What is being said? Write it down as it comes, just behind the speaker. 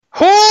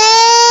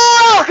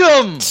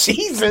Welcome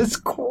Jesus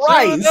to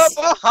Christ. the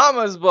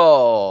Bahamas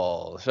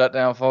Bowl.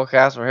 Shutdown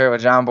Fullcast. We're here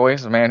with John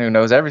Boyce, a man who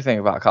knows everything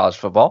about college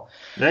football,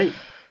 Right.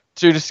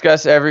 to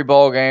discuss every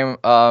bowl game.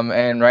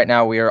 And right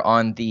now we are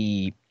on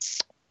the.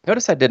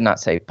 Notice I did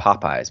not say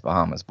Popeyes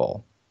Bahamas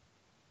Bowl.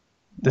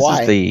 This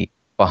Why? is the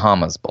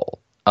Bahamas Bowl.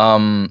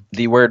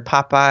 The word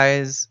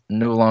Popeyes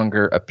no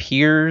longer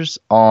appears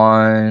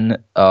on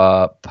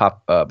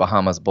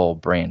Bahamas Bowl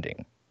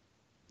branding.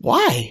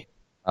 Why?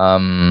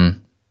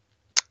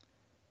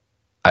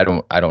 I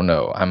don't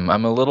know.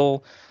 I'm a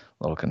little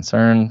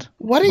concerned.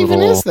 What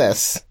even is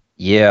this?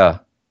 Yeah,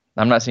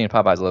 I'm not seeing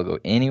Popeyes logo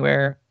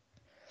anywhere.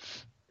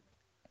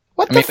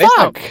 What the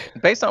fuck?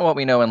 Based on what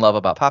we know and love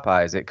about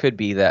Popeyes, it could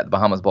be that the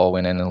Bahamas Bowl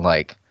went in and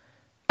like,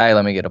 hey,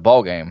 let me get a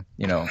bowl game.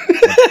 You know,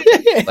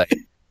 like,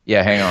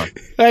 yeah, hang on.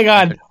 Hang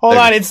on. Hold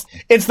on.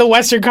 It's the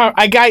Western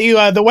I got you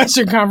the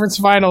Western Conference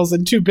Finals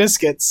and 2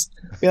 biscuits.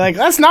 Be like,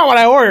 that's not what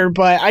I ordered,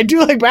 but I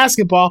do like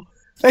basketball.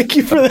 Thank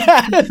you for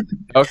that.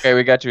 Okay,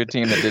 we got you a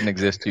team that didn't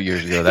exist 2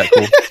 years ago. That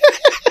cool?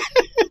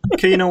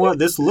 Okay, you know what?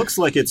 This looks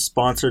like it's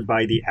sponsored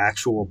by the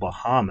actual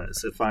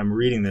Bahamas, if I'm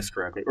reading this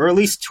correctly, or at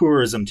least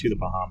tourism to the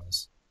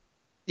Bahamas.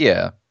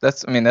 Yeah,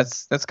 that's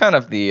kind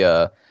of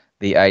the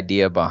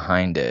idea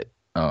behind it.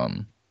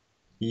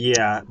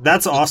 Yeah,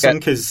 that's awesome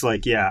because,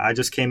 like, yeah, I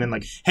just came in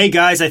like, hey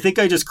guys, I think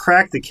I just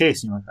cracked the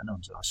case. And you're like, I know,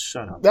 Josh,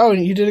 shut up. No,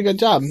 you did a good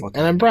job, and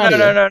I'm proud of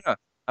you. No.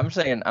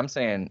 I'm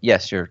saying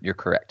yes, you're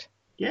correct.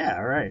 Yeah,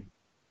 all right.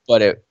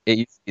 But it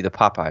used to be the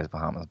Popeyes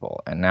Bahamas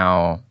Bowl, and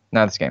now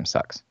this game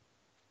sucks.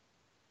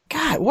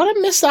 God, what a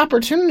missed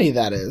opportunity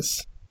that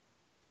is.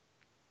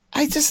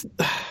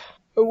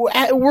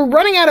 We're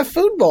running out of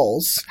food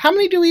bowls. How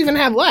many do we even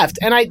have left?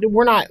 And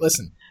we're going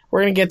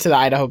to get to the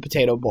Idaho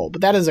Potato Bowl,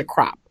 but that is a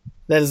crop.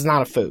 That is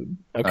not a food,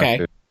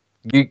 okay?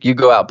 You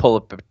go out, pull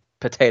a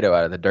potato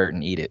out of the dirt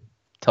and eat it.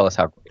 Tell us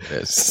how great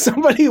it is.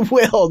 Somebody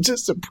will,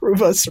 just to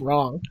prove us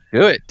wrong.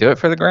 Do it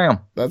for the gram.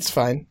 That's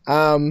fine.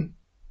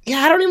 Yeah,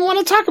 I don't even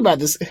want to talk about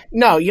this.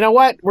 No, you know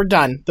what? We're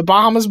done. The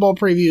Bahamas Bowl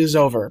preview is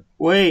over.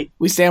 Wait.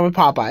 We stand with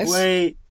Popeyes. Wait.